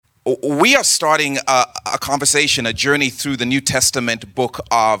We are starting a conversation, a journey through the New Testament book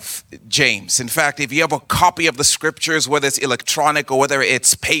of James. In fact, if you have a copy of the scriptures, whether it's electronic or whether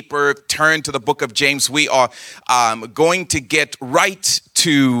it's paper, turn to the book of James. We are going to get right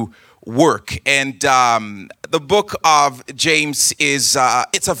to work. And the book of James is,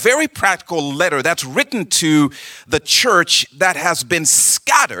 it's a very practical letter that's written to the church that has been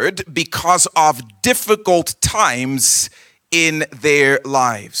scattered because of difficult times in their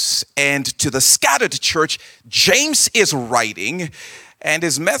lives. And to the scattered church, James is writing, and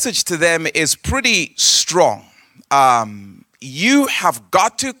his message to them is pretty strong. You have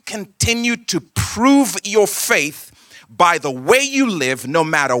got to continue to prove your faith by the way you live, no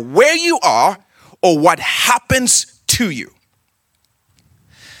matter where you are or what happens to you.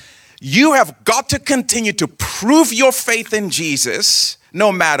 You have got to continue to prove your faith in Jesus,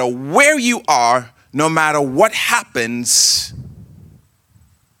 no matter where you are, no matter what happens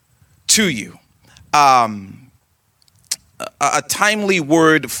to you. A timely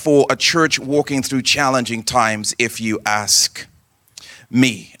word for a church walking through challenging times, if you ask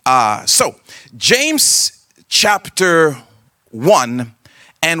me. So, James chapter 1,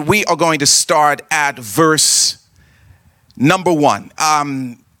 and we are going to start at verse number 1.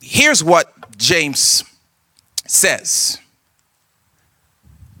 Here's what James says.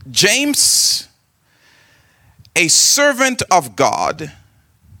 James, a servant of God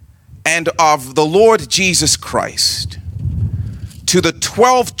and of the Lord Jesus Christ, to the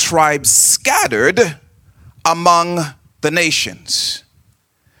 12 tribes scattered among the nations,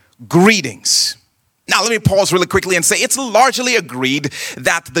 greetings. Now, let me pause really quickly and say it's largely agreed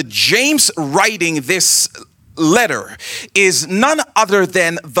that the James writing this letter is none other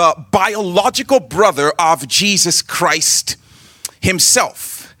than the biological brother of Jesus Christ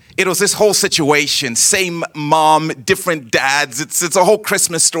himself. It was this whole situation, same mom, different dads. It's a whole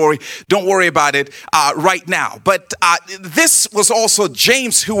Christmas story. Don't worry about it right now. But this was also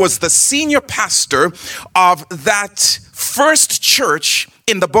James, who was the senior pastor of that first church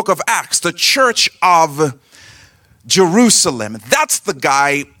in the book of Acts, the church of Jerusalem. That's the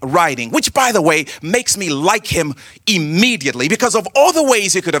guy writing, which, by the way, makes me like him immediately because of all the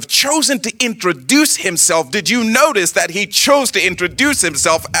ways he could have chosen to introduce himself. Did you notice that he chose to introduce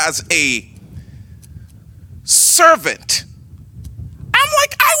himself as a servant? I'm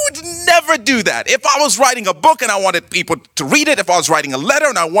like, I would never do that. If I was writing a book and I wanted people to read it, if I was writing a letter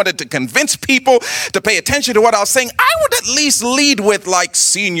and I wanted to convince people to pay attention to what I was saying, I would at least lead with like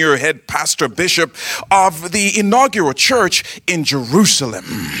senior head pastor bishop of the inaugural church in Jerusalem.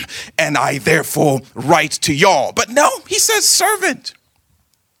 And I therefore write to y'all. But no, he says servant.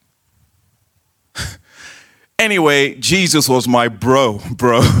 Anyway, Jesus was my bro.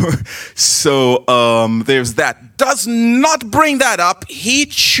 So there's that. Does not bring that up. He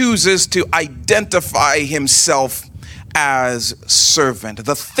chooses to identify himself as servant.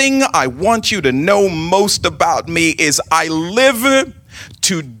 The thing I want you to know most about me is I live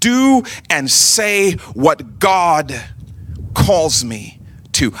to do and say what God calls me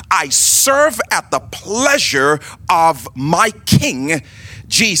to. I serve at the pleasure of my King,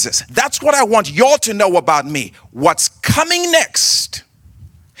 Jesus. That's what I want y'all to know about me. What's coming next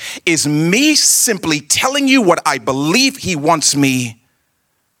is me simply telling you what I believe he wants me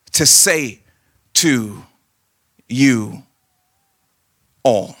to say to you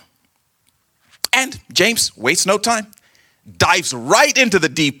all. And James wastes no time, dives right into the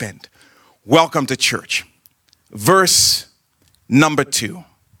deep end. Welcome to church. Verse number 2.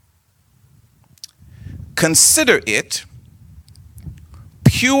 Consider it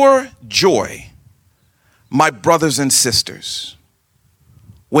pure joy, my brothers and sisters,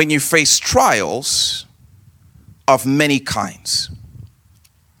 when you face trials of many kinds,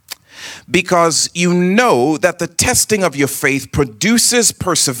 because you know that the testing of your faith produces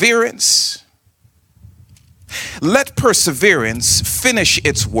perseverance. Let perseverance finish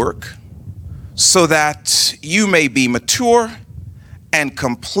its work so that you may be mature and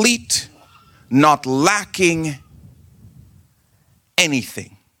complete, not lacking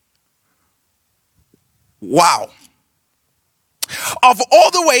anything. Wow. Of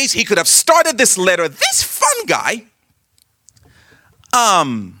all the ways he could have started this letter, this fun guy,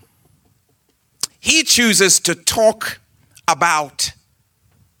 he chooses to talk about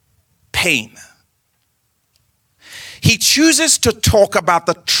pain. He chooses to talk about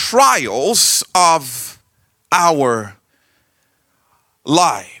the trials of our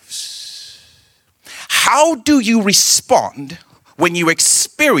lives. How do you respond when you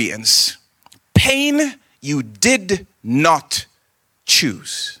experience pain you did not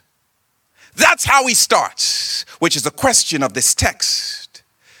choose? That's how he starts, which is the question of this text.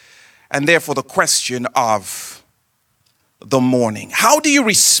 And therefore the question of the morning: how do you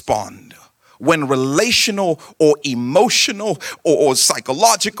respond when relational or emotional or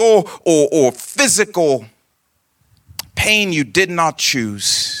psychological or physical pain you did not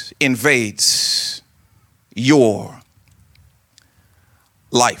choose invades your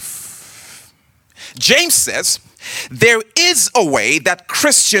life? James says there is a way that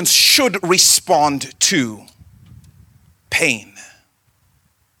Christians should respond to pain.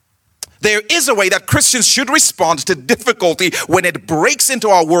 There is a way that Christians should respond to difficulty when it breaks into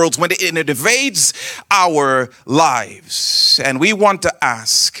our worlds, when it invades our lives. And we want to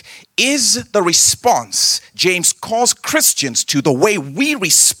ask, is the response James calls Christians to the way we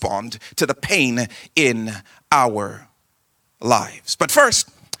respond to the pain in our lives? But first,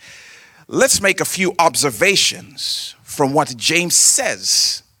 let's make a few observations from what James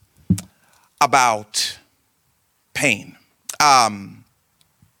says about pain.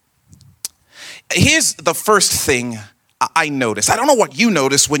 Here's the first thing I noticed. I don't know what you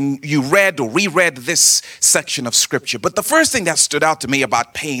noticed when you read or reread this section of scripture, but the first thing that stood out to me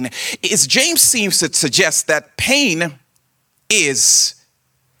about pain is James seems to suggest that pain is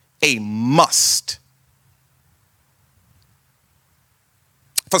a must.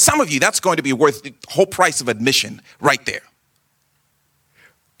 For some of you, that's going to be worth the whole price of admission right there.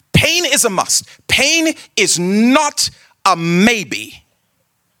 Pain is a must. Pain is not a maybe.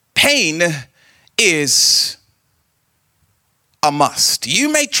 Pain is a must.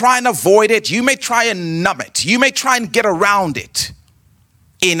 You may try and avoid it. You may try and numb it. You may try and get around it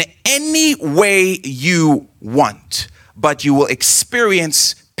in any way you want, but you will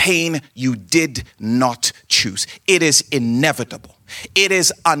experience pain you did not choose. It is inevitable. It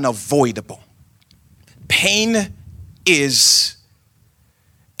is unavoidable. Pain is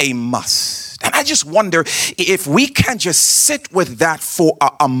a must. And I just wonder if we can just sit with that for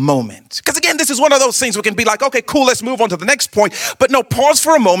a moment. Because again, this is one of those things we can be like, okay, cool, let's move on to the next point. But no, pause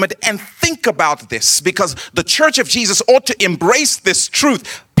for a moment and think about this, because the Church of Jesus ought to embrace this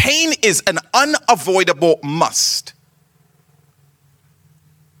truth. Pain is an unavoidable must.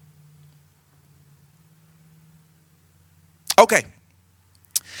 Okay,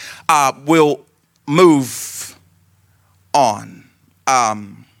 we'll move on.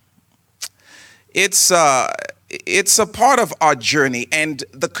 It's a part of our journey, and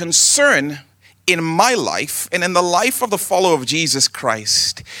the concern in my life and in the life of the follower of Jesus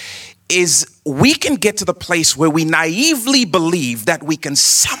Christ is we can get to the place where we naively believe that we can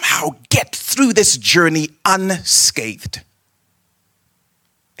somehow get through this journey unscathed.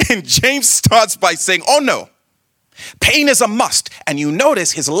 And James starts by saying, oh no, pain is a must. And you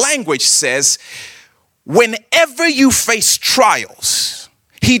notice his language says, whenever you face trials.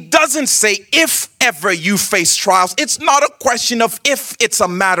 He doesn't say if ever you face trials. It's not a question of if, it's a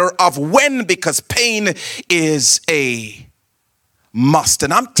matter of when, because pain is a must.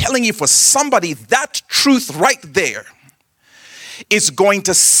 And I'm telling you, for somebody, that truth right there is going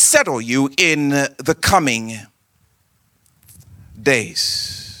to settle you in the coming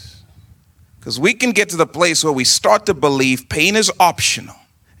days. Because we can get to the place where we start to believe pain is optional.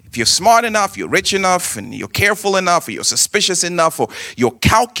 If you're smart enough, you're rich enough, and you're careful enough, or you're suspicious enough, or you're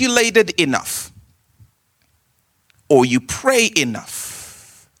calculated enough, or you pray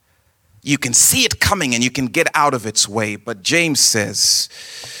enough, you can see it coming and you can get out of its way. But James says,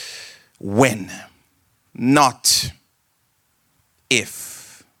 when, not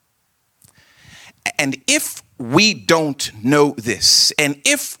if. And if we don't know this, and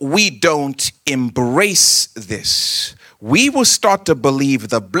if we don't embrace this, we will start to believe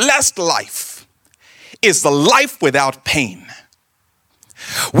the blessed life is the life without pain.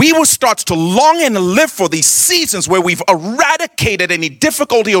 We will start to long and live for these seasons where we've eradicated any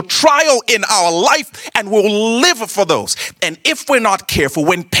difficulty or trial in our life, and we'll live for those. And if we're not careful,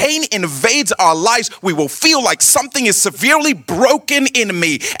 when pain invades our lives, we will feel like something is severely broken in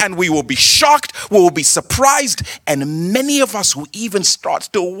me, and we will be shocked, we will be surprised, and many of us will even start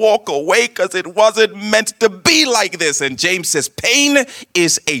to walk away because it wasn't meant to be like this. And James says pain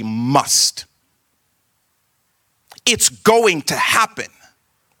is a must. It's going to happen.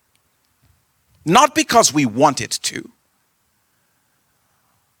 Not because we want it to,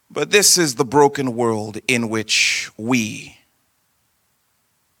 but this is the broken world in which we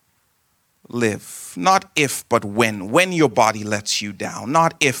live. Not if, but when your body lets you down.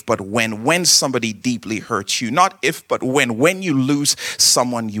 Not if, but when somebody deeply hurts you. Not if, but when you lose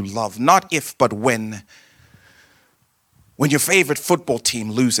someone you love. Not if, but when your favorite football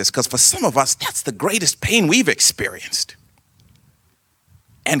team loses. Because for some of us, that's the greatest pain we've experienced.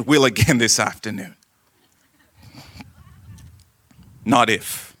 And will again this afternoon. Not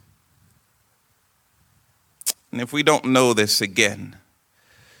if, And if we don't know this again,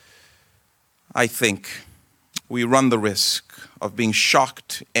 I think we run the risk of being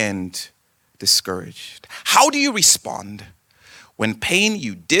shocked and discouraged. How do you respond when pain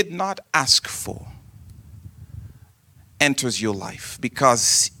you did not ask for enters your life?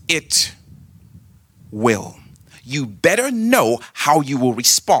 Because it will. You better know how you will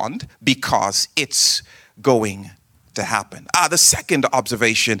respond, because it's going to happen. The second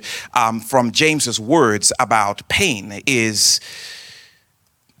observation from James's words about pain is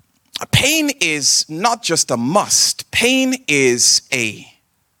not just a must. Pain is a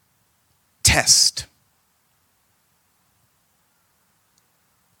test.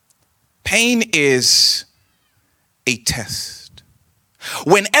 Pain is a test.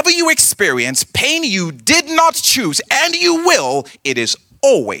 Whenever you experience pain you did not choose, and you will, it is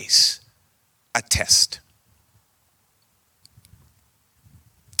always a test.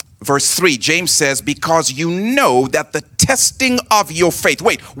 Verse 3, James says, because you know that the testing of your faith.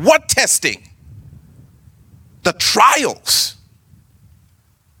 Wait, what testing? The trials.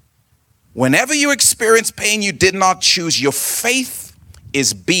 Whenever you experience pain you did not choose, your faith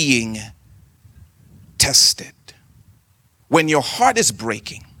is being tested. When your heart is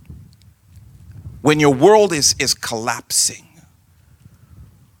breaking, when your world is collapsing,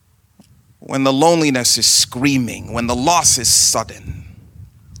 when the loneliness is screaming, when the loss is sudden,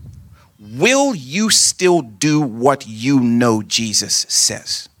 will you still do what you know Jesus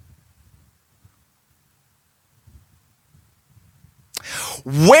says?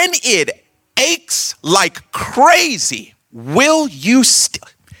 When it aches like crazy, will you still?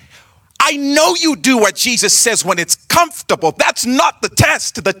 I know you do what Jesus says when it's comfortable. That's not the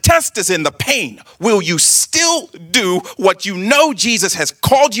test. The test is in the pain. Will you still do what you know Jesus has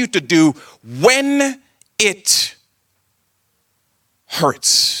called you to do when it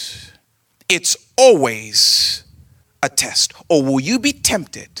hurts? It's always a test. Or will you be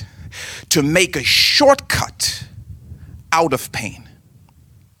tempted to make a shortcut out of pain?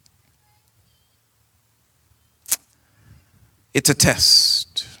 It's a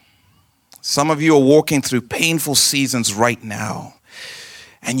test. Some of you are walking through painful seasons right now,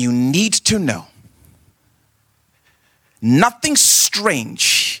 and you need to know nothing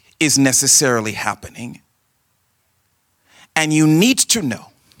strange is necessarily happening, and you need to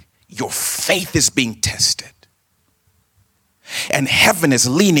know your faith is being tested, and heaven is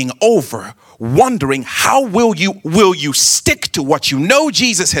leaning over, wondering how will you stick to what you know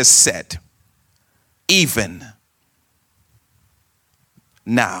Jesus has said, even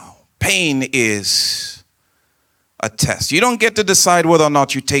now. Pain is a test. You don't get to decide whether or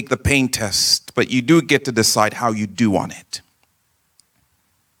not you take the pain test, but you do get to decide how you do on it.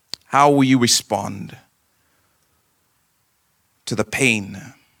 How will you respond to the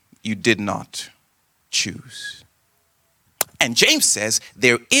pain you did not choose? And James says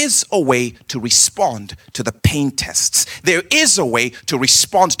there is a way to respond to the pain tests. There is a way to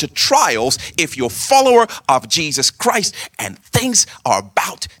respond to trials if you're a follower of Jesus Christ and things are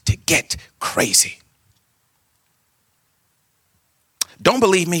about to get crazy. Don't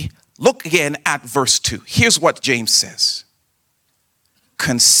believe me? Look again at verse 2. Here's what James says.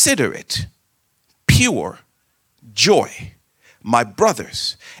 Consider it pure joy, my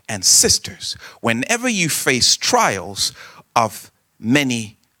brothers and sisters, whenever you face trials of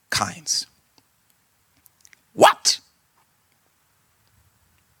many kinds. What?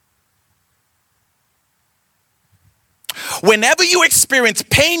 Whenever you experience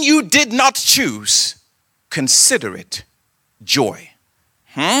pain you did not choose, consider it joy.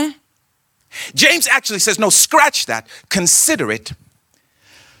 James actually says, no, scratch that. Consider it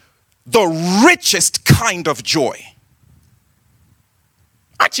the richest kind of joy.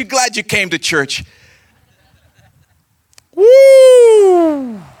 Aren't you glad you came to church?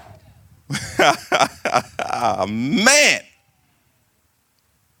 Woo! Man.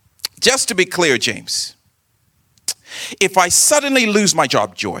 Just to be clear, James, if I suddenly lose my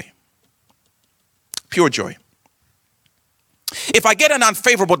job, joy. Pure joy. If I get an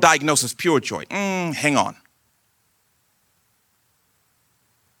unfavorable diagnosis, pure joy. Hang on.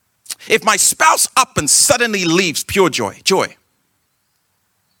 If my spouse up and suddenly leaves, pure joy. Joy.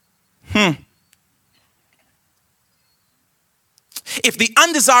 If the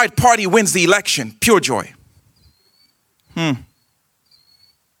undesired party wins the election, pure joy.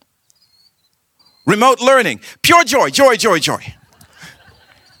 Remote learning, pure joy, joy, joy, joy.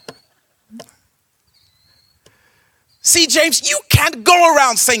 See, James, you can't go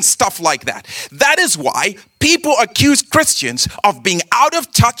around saying stuff like that. That is why people accuse Christians of being out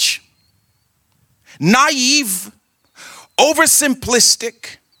of touch, naive,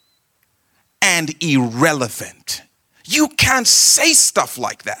 oversimplistic, and irrelevant. You can't say stuff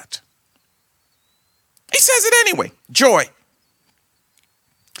like that. He says it anyway. Joy.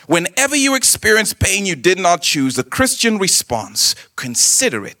 Whenever you experience pain you did not choose, the Christian response,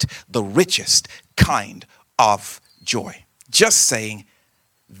 consider it the richest kind of joy. Just saying,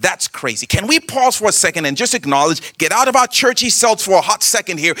 that's crazy. Can we pause for a second and just acknowledge, get out of our churchy selves for a hot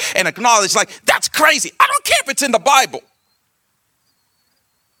second here and acknowledge, like, that's crazy. I don't care if it's in the Bible.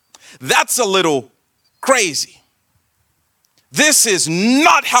 That's a little crazy. This is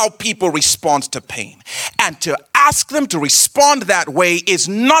not how people respond to pain. And to ask them to respond that way is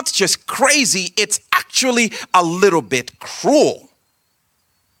not just crazy, it's actually a little bit cruel.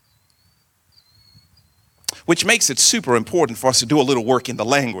 Which makes it super important for us to do a little work in the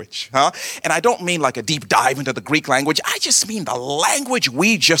language. And I don't mean like a deep dive into the Greek language. I just mean the language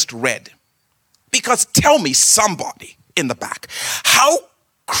we just read. Because tell me, somebody in the back, how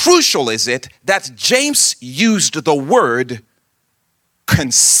crucial is it that James used the word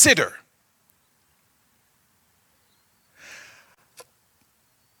consider?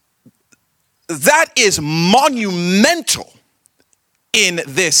 That is monumental in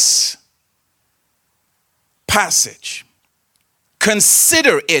this passage.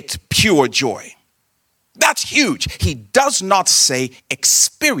 Consider it pure joy. That's huge. He does not say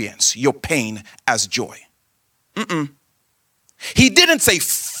experience your pain as joy. He didn't say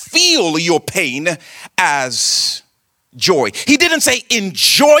feel your pain as joy. He didn't say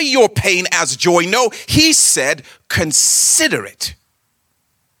enjoy your pain as joy. No, he said consider it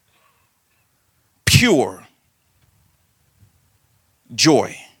pure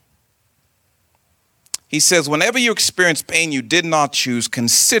joy. He says, whenever you experience pain you did not choose,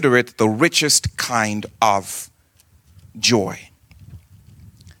 consider it the richest kind of joy.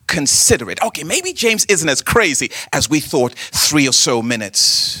 Consider it. Okay, maybe James isn't as crazy as we thought 3 or so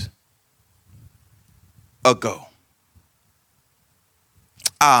minutes ago.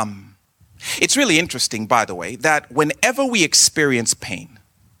 It's really interesting, by the way, that whenever we experience pain,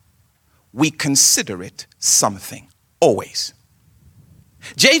 we consider it something, always.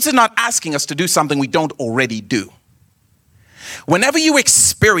 James is not asking us to do something we don't already do. Whenever you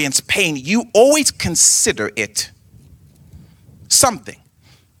experience pain, you always consider it something.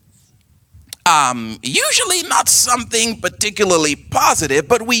 Usually not something particularly positive,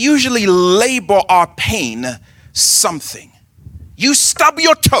 but we usually label our pain something. You stub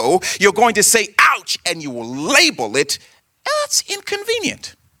your toe, you're going to say, ouch, and you will label it. That's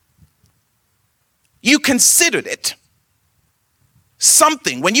inconvenient. You considered it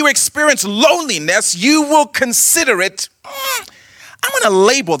something. When you experience loneliness, you will consider it, I'm going to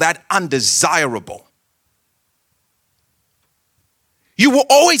label that undesirable. You will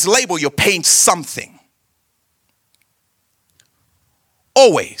always label your pain something.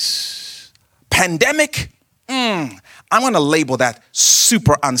 Always. Pandemic, I'm going to label that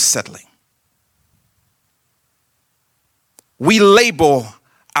super unsettling. We label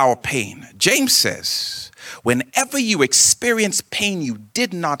our pain. James says, whenever you experience pain you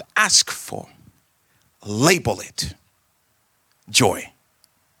did not ask for, label it joy.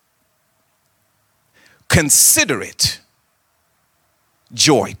 Consider it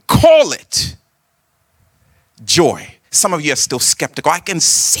joy. Call it joy. Some of you are still skeptical. I can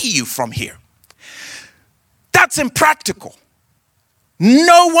see you from here. That's impractical.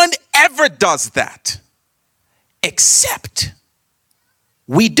 No one ever does that, except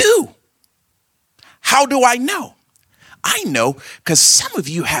we do. How do I know? I know because some of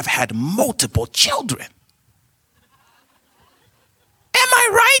you have had multiple children. Am I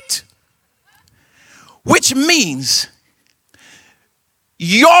right? Which means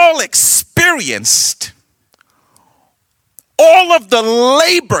y'all experienced all of the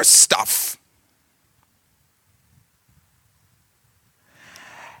labor stuff.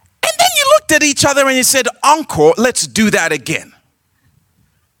 And then you looked at each other and you said, Uncle, let's do that again.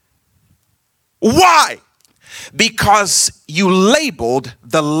 Why? Because you labeled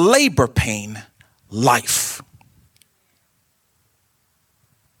the labor pain life.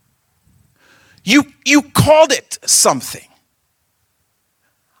 You called it something.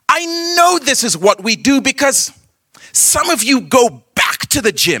 I know this is what we do because some of you go back to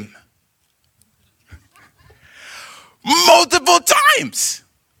the gym multiple times.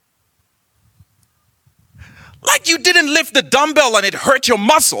 Like you didn't lift the dumbbell and it hurt your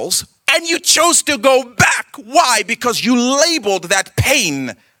muscles and you chose to go back. Why? Because you labeled that pain,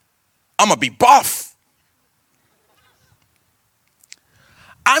 I'm gonna be buff.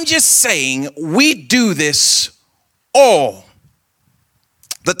 I'm just saying we do this all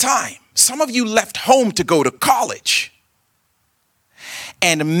the time. Some of you left home to go to college.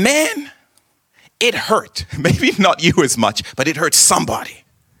 And man, it hurt. Maybe not you as much, but it hurt somebody.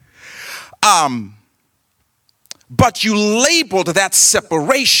 But you labeled that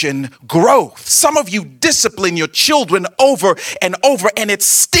separation growth. Some of you discipline your children over and over, and it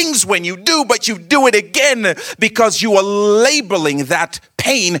stings when you do, but you do it again because you are labeling that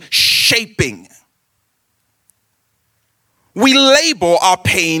pain shaping. We label our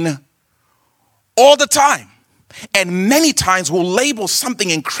pain all the time, and many times we'll label something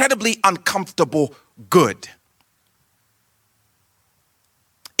incredibly uncomfortable good.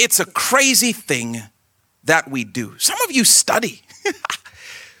 It's a crazy thing that we do. Some of you study,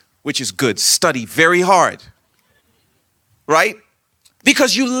 which is good. Study very hard, right?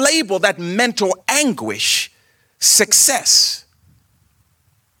 Because you label that mental anguish success.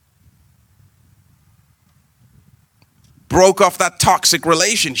 Broke off that toxic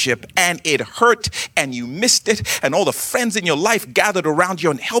relationship and it hurt and you missed it, and all the friends in your life gathered around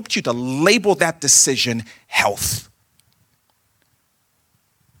you and helped you to label that decision health.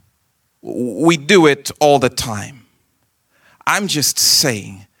 We do it all the time. I'm just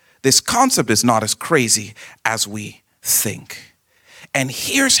saying this concept is not as crazy as we think. And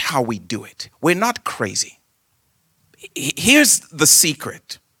here's how we do it. We're not crazy. Here's the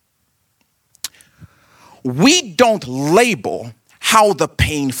secret. We don't label how the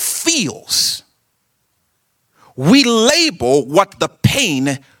pain feels. We label what the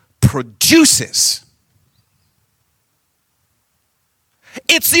pain produces.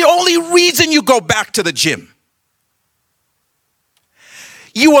 It's the only reason you go back to the gym.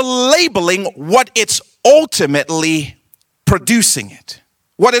 You are labeling what it's ultimately producing it.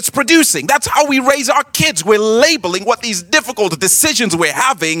 What it's producing. That's how we raise our kids. We're labeling what these difficult decisions we're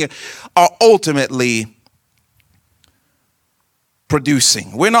having are ultimately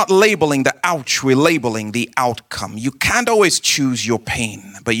producing. We're not labeling the ouch, we're labeling the outcome. You can't always choose your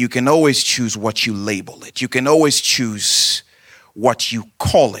pain, but you can always choose what you label it. You can always choose what you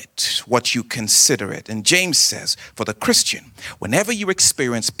call it, what you consider it. And James says, for the Christian, whenever you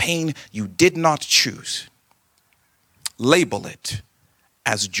experience pain you did not choose, label it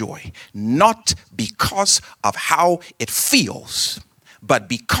as joy. Not because of how it feels, but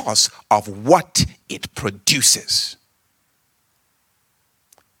because of what it produces.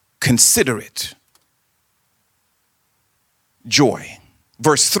 Consider it joy.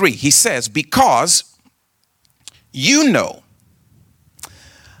 Verse 3, he says, because you know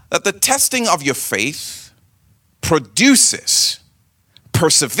that the testing of your faith produces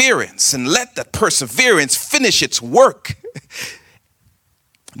perseverance, and let that perseverance finish its work,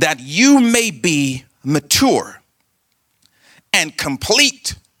 that you may be mature and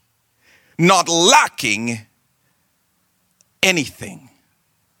complete, not lacking anything.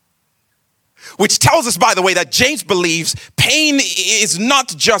 Which tells us, by the way, that James believes pain is not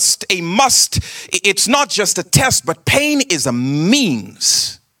just a must, it's not just a test, but pain is a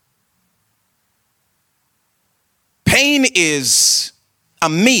means. Pain is a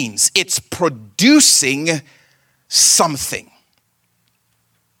means. It's producing something.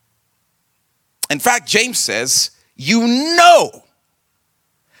 In fact, James says, you know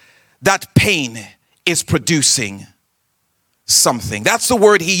that pain is producing something. That's the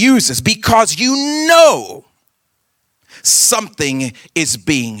word he uses, because you know something is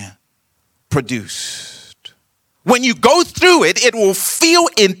being produced. When you go through it, it will feel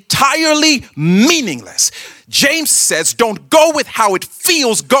entirely meaningless. James says, don't go with how it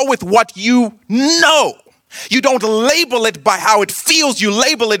feels, go with what you know. You don't label it by how it feels, you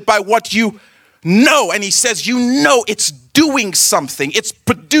label it by what you know. And he says, you know it's doing something, it's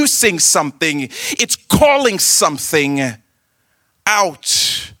producing something, it's calling something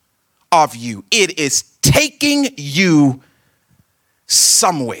out of you. It is taking you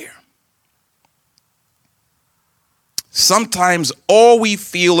somewhere. Sometimes all we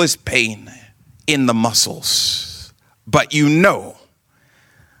feel is pain in the muscles, but you know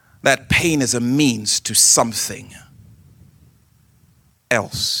that pain is a means to something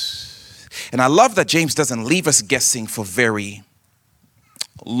else. And I love that James doesn't leave us guessing for very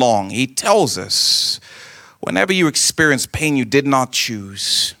long. He tells us, whenever you experience pain you did not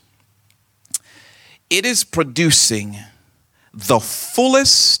choose, it is producing the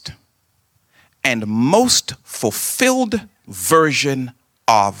fullest and most fulfilled version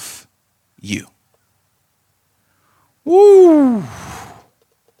of you. Woo!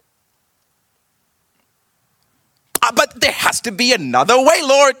 But there has to be another way,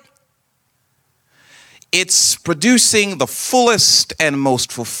 Lord. It's producing the fullest and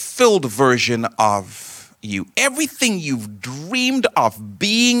most fulfilled version of you. Everything you've dreamed of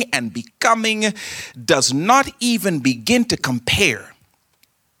being and becoming does not even begin to compare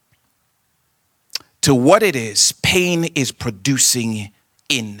to what it is pain is producing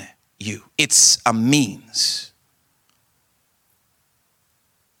in you. It's a means.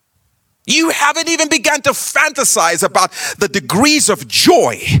 You haven't even begun to fantasize about the degrees of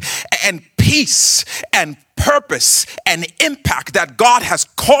joy and peace and purpose and impact that God has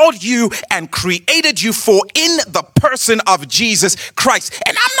called you and created you for in the person of Jesus Christ.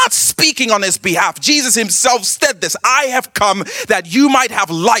 And I'm not speaking on his behalf. Jesus himself said this: I have come that you might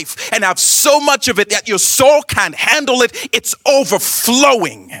have life and have so much of it that your soul can't handle it. It's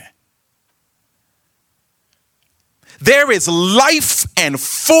overflowing. There is life and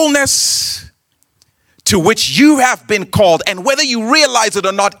fullness to which you have been called. And whether you realize it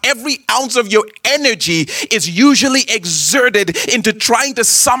or not, every ounce of your energy is usually exerted into trying to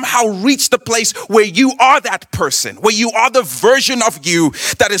somehow reach the place where you are that person, where you are the version of you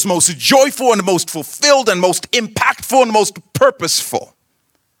that is most joyful and most fulfilled and most impactful and most purposeful.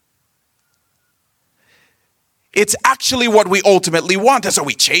 It's actually what we ultimately want. And so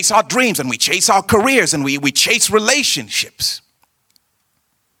we chase our dreams and we chase our careers and we chase relationships.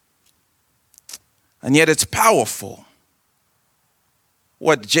 And yet it's powerful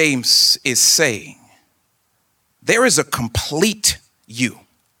what James is saying. There is a complete you,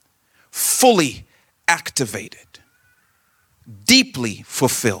 fully activated, deeply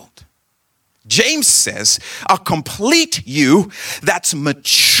fulfilled. James says a complete you that's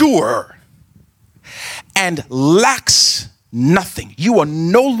mature and lacks nothing. You are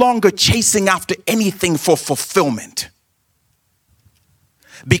no longer chasing after anything for fulfillment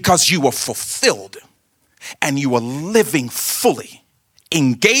because you are fulfilled and you are living fully,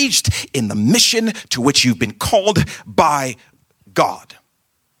 engaged in the mission to which you've been called by God.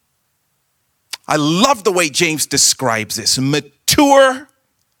 I love the way James describes this: mature,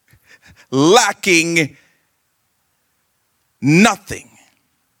 lacking nothing.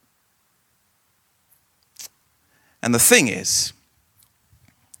 And the thing is,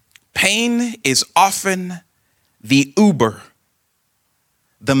 pain is often the Uber,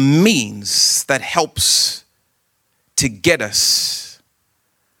 the means that helps to get us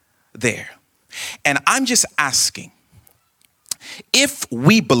there. And I'm just asking, if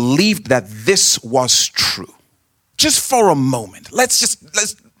we believed that this was true, just for a moment, let's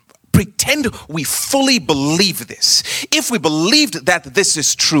pretend we fully believe this. If we believed that this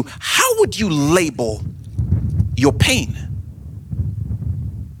is true, how would you label your pain?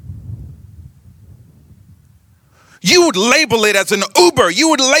 You would label it as an Uber. You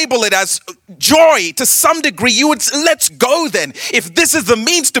would label it as joy to some degree. You would, let's go then. If this is the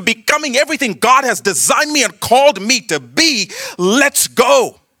means to becoming everything God has designed me and called me to be, let's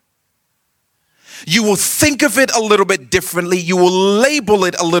go. You will think of it a little bit differently. You will label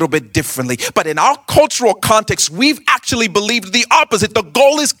it a little bit differently. But in our cultural context, we've actually believed the opposite. The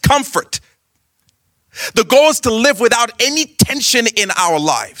goal is comfort. The goal is to live without any tension in our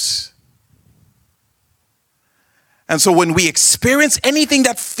lives. And so when we experience anything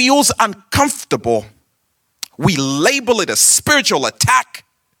that feels uncomfortable, we label it a spiritual attack.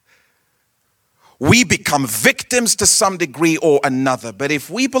 We become victims to some degree or another. But if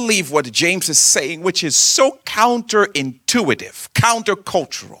we believe what James is saying, which is so counterintuitive,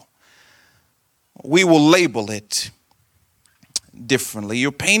 countercultural, we will label it differently.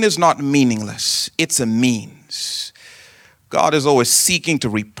 Your pain is not meaningless. It's a means. God is always seeking to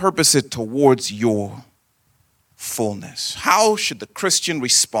repurpose it towards your fullness. How should the Christian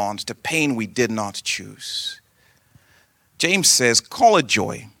respond to pain we did not choose? James says, call it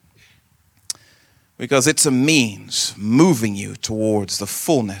joy, because it's a means moving you towards the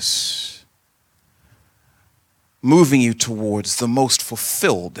fullness, moving you towards the most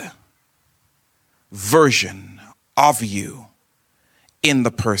fulfilled version of you in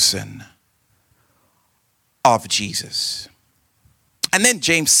the person of Jesus. And then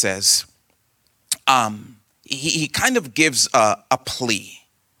James says, he kind of gives a plea,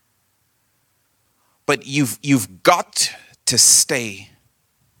 but you've got to stay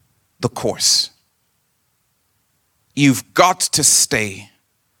the course. You've got to stay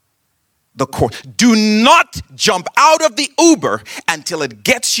the course. Do not jump out of the Uber until it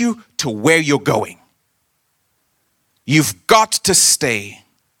gets you to where you're going. You've got to stay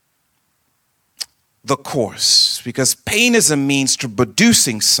the course, because pain is a means to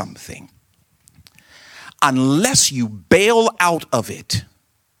producing something. Unless you bail out of it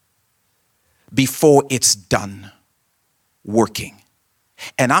before it's done working.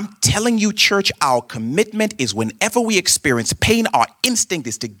 And I'm telling you, church, our commitment is whenever we experience pain, our instinct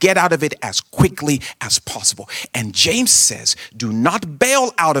is to get out of it as quickly as possible. And James says, do not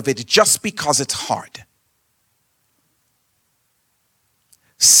bail out of it just because it's hard.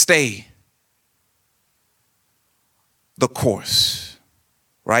 Stay the course,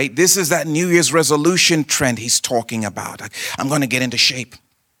 right? This is that New Year's resolution trend he's talking about. I'm going to get into shape.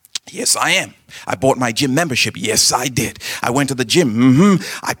 Yes, I am. I bought my gym membership. Yes, I did. I went to the gym.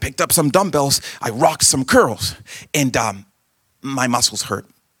 I picked up some dumbbells. I rocked some curls. And my muscles hurt.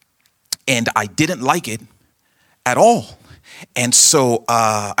 And I didn't like it at all. And so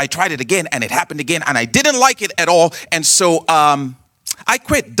I tried it again, and it happened again, and I didn't like it at all. And so I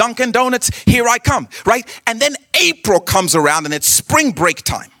quit. Dunkin' Donuts, here I come, right? And then April comes around, and it's spring break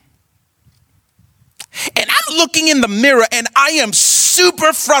time. And I'm looking in the mirror, and I am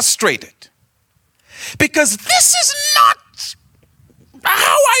super frustrated because this is not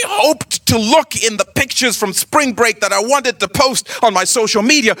how I hoped to look in the pictures from spring break that I wanted to post on my social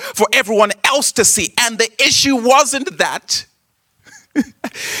media for everyone else to see. And the issue wasn't that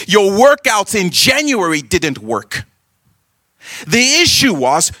your workouts in January didn't work. The issue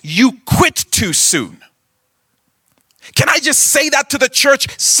was you quit too soon. Can I just say that to the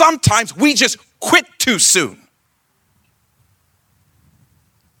church? Sometimes we just quit too soon.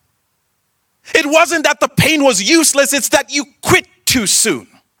 It wasn't that the pain was useless, it's that you quit too soon.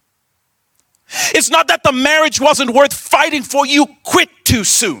 It's not that the marriage wasn't worth fighting for, you quit too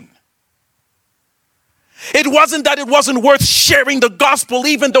soon. It wasn't that it wasn't worth sharing the gospel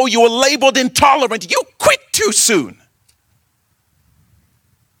even though you were labeled intolerant, you quit too soon.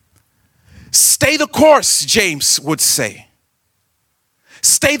 Stay the course, James would say.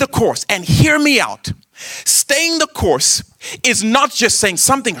 Stay the course, and hear me out. Staying the course is not just saying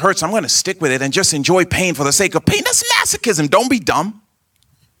something hurts, I'm going to stick with it and just enjoy pain for the sake of pain. That's masochism. Don't be dumb.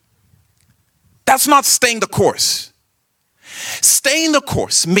 That's not staying the course. Staying the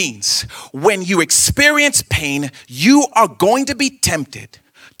course means when you experience pain, you are going to be tempted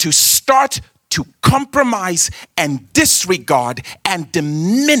to start to compromise and disregard and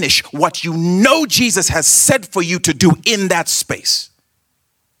diminish what you know Jesus has said for you to do in that space.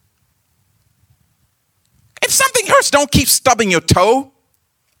 If something hurts, don't keep stubbing your toe.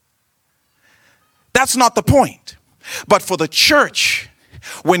 That's not the point. But for the church,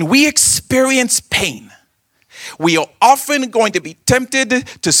 when we experience pain, we are often going to be tempted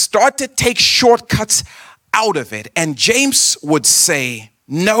to start to take shortcuts out of it. And James would say,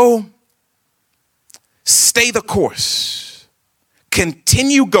 no, stay the course.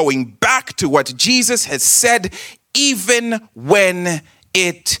 Continue going back to what Jesus has said, even when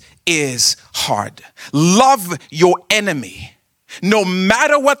it is hard. Love your enemy, no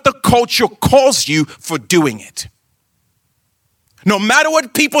matter what the culture calls you for doing it. No matter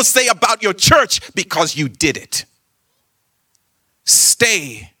what people say about your church because you did it.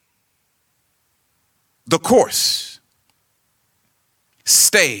 Stay the course.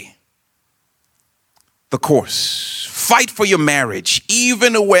 Stay the course. Fight for your marriage,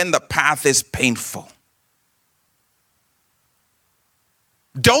 even when the path is painful.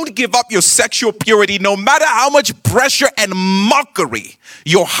 Don't give up your sexual purity, no matter how much pressure and mockery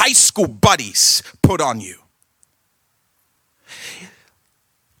your high school buddies put on you.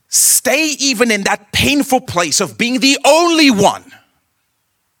 Stay even in that painful place of being the only one.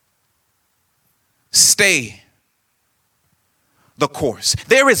 Stay the course.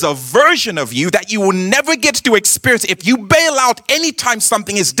 There is a version of you that you will never get to experience if you bail out anytime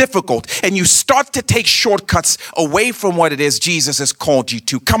something is difficult and you start to take shortcuts away from what it is Jesus has called you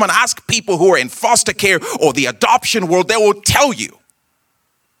to. Come and ask people who are in foster care or the adoption world. They will tell you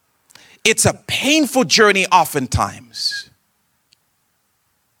it's a painful journey oftentimes.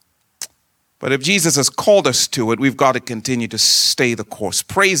 But if Jesus has called us to it, we've got to continue to stay the course.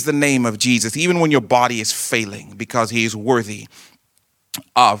 Praise the name of Jesus, even when your body is failing, because he is worthy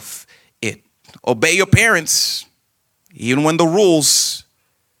of it. Obey your parents, even when the rules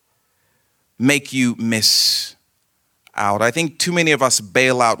make you miss out. I think too many of us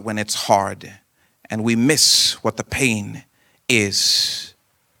bail out when it's hard, and we miss what the pain is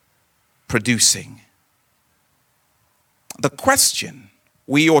producing. The question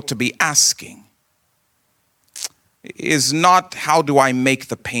we ought to be asking is not, how do I make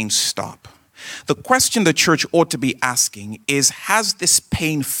the pain stop? The question the church ought to be asking is, has this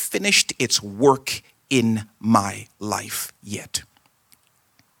pain finished its work in my life yet?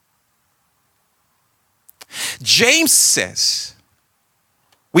 James says,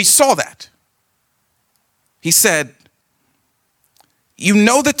 we saw that. He said, you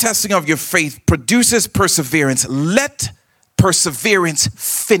know the testing of your faith produces perseverance. Let perseverance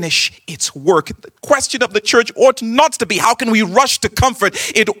finish its work. The question of the church ought not to be, how can we rush to comfort?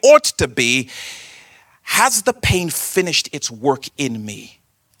 It ought to be, has the pain finished its work in me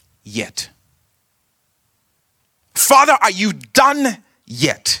yet? Father, are you done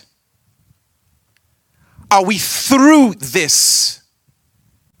yet? Are we through this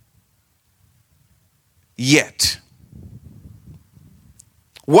yet?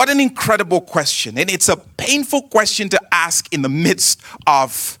 What an incredible question. And it's a painful question to ask in the midst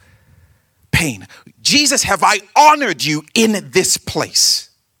of pain. Jesus, have I honored you in this place?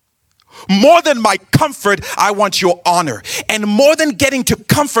 More than my comfort, I want your honor. And more than getting to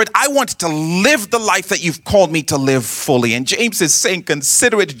comfort, I want to live the life that you've called me to live fully. And James is saying,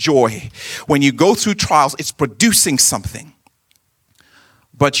 consider it joy. When you go through trials, it's producing something.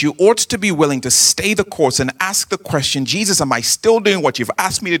 But you ought to be willing to stay the course and ask the question, Jesus, am I still doing what you've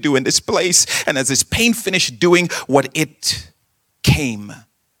asked me to do in this place? And has this pain finished doing what it came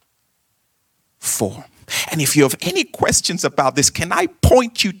for? And if you have any questions about this, can I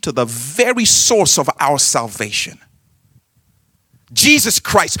point you to the very source of our salvation? Jesus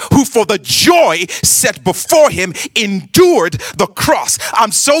Christ, who for the joy set before him endured the cross.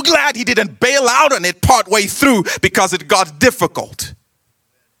 I'm so glad he didn't bail out on it partway through because it got difficult.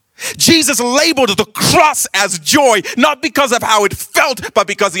 Jesus labeled the cross as joy, not because of how it felt, but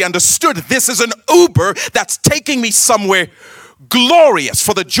because he understood this is an Uber that's taking me somewhere glorious.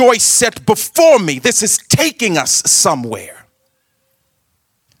 For the joy set before me, this is taking us somewhere.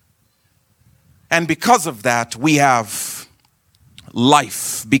 And because of that, we have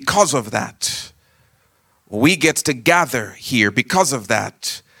life. Because of that, we get to gather here. Because of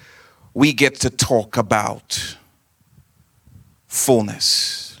that, we get to talk about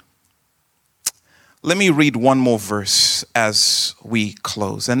fullness. Let me read one more verse as we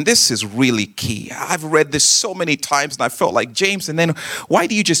close. And this is really key. I've read this so many times and I felt like, James, and then why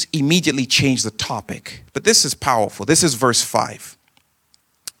do you just immediately change the topic? But this is powerful. This is verse 5.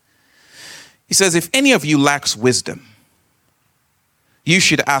 He says, if any of you lacks wisdom, you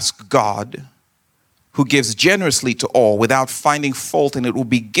should ask God, who gives generously to all without finding fault, and it will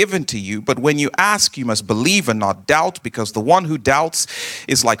be given to you. But when you ask, you must believe and not doubt, because the one who doubts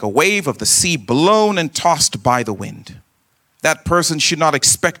is like a wave of the sea blown and tossed by the wind. That person should not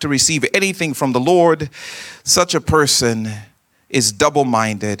expect to receive anything from the Lord. Such a person is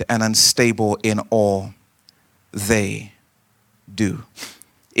double-minded and unstable in all they do.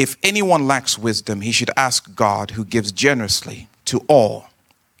 If anyone lacks wisdom, he should ask God, who gives generously to all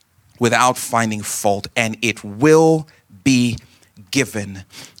without finding fault, and it will be given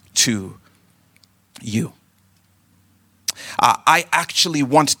to you. I actually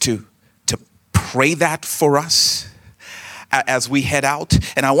want to pray that for us as we head out.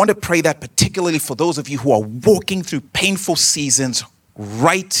 And I want to pray that particularly for those of you who are walking through painful seasons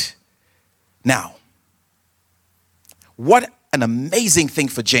right now. What an amazing thing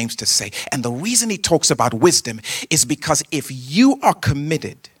for James to say. And the reason he talks about wisdom is because if you are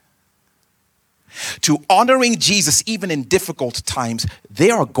committed to honoring Jesus even in difficult times,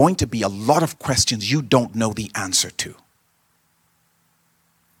 there are going to be a lot of questions you don't know the answer to.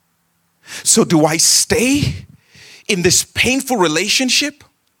 So do I stay in this painful relationship?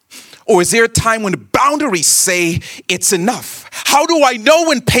 Or is there a time when boundaries say it's enough? How do I know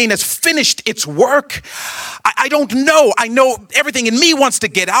when pain has finished its work? I don't know. I know everything in me wants to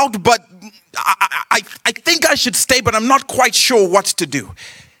get out, but I think I should stay, but I'm not quite sure what to do.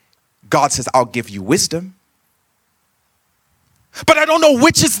 God says, I'll give you wisdom. But I don't know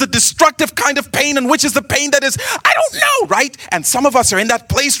which is the destructive kind of pain and which is the pain that is, I don't know, right? And some of us are in that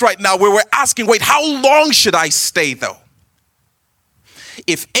place right now where we're asking, wait, how long should I stay though?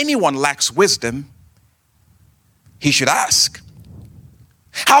 If anyone lacks wisdom, he should ask.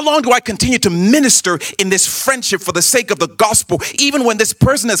 How long do I continue to minister in this friendship for the sake of the gospel, even when this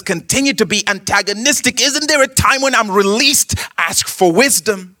person has continued to be antagonistic? Isn't there a time when I'm released? Ask for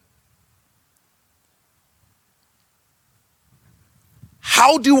wisdom.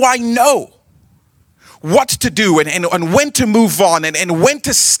 How do I know what to do and when to move on and when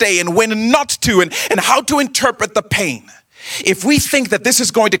to stay and when not to and how to interpret the pain? If we think that this is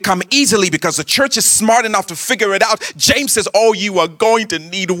going to come easily because the church is smart enough to figure it out, James says, oh, you are going to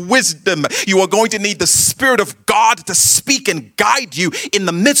need wisdom. You are going to need the Spirit of God to speak and guide you in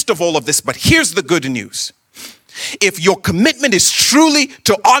the midst of all of this. But here's the good news. If your commitment is truly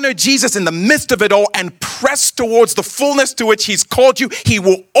to honor Jesus in the midst of it all and press towards the fullness to which he's called you, he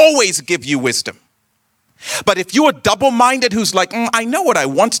will always give you wisdom. But if you are double-minded who's like, I know what I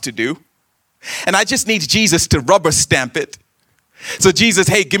want to do, and I just need Jesus to rubber stamp it. So Jesus,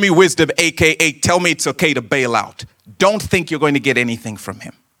 hey, give me wisdom, aka tell me it's okay to bail out. Don't think you're going to get anything from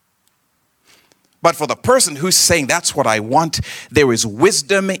him. But for the person who's saying that's what I want, there is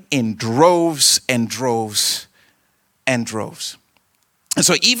wisdom in droves and droves and droves. And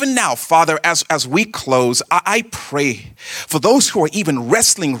so even now, Father, as we close, I pray for those who are even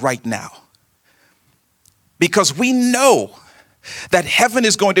wrestling right now because we know that heaven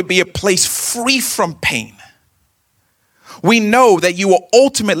is going to be a place free from pain. We know that you are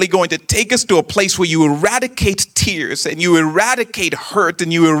ultimately going to take us to a place where you eradicate tears and you eradicate hurt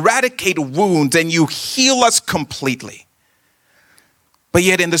and you eradicate wounds and you heal us completely. But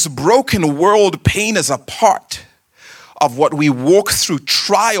yet in this broken world, pain is a part of what we walk through.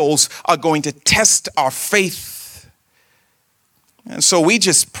 Trials are going to test our faith. And so we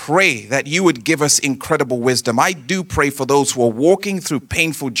just pray that you would give us incredible wisdom. I do pray for those who are walking through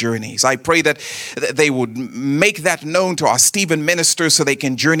painful journeys. I pray that they would make that known to our Stephen ministers so they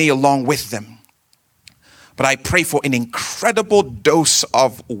can journey along with them. But I pray for an incredible dose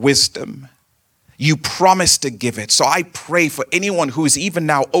of wisdom. You promised to give it. So I pray for anyone who is even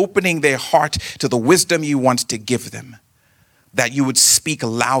now opening their heart to the wisdom you want to give them, that you would speak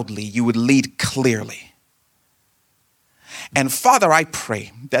loudly, you would lead clearly. And Father, I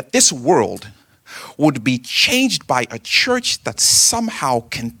pray that this world would be changed by a church that somehow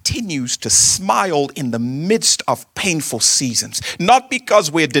continues to smile in the midst of painful seasons. Not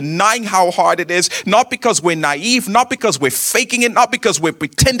because we're denying how hard it is, not because we're naive, not because we're faking it, not because we're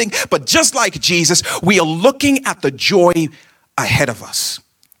pretending, but just like Jesus, we are looking at the joy ahead of us.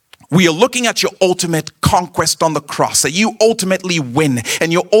 We are looking at your ultimate conquest on the cross, that you ultimately win,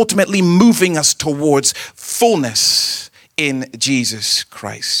 and you're ultimately moving us towards fullness in Jesus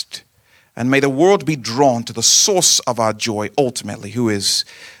Christ. And may the world be drawn to the source of our joy ultimately, who is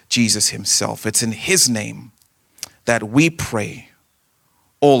Jesus himself. It's in his name that we pray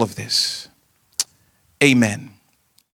all of this. Amen.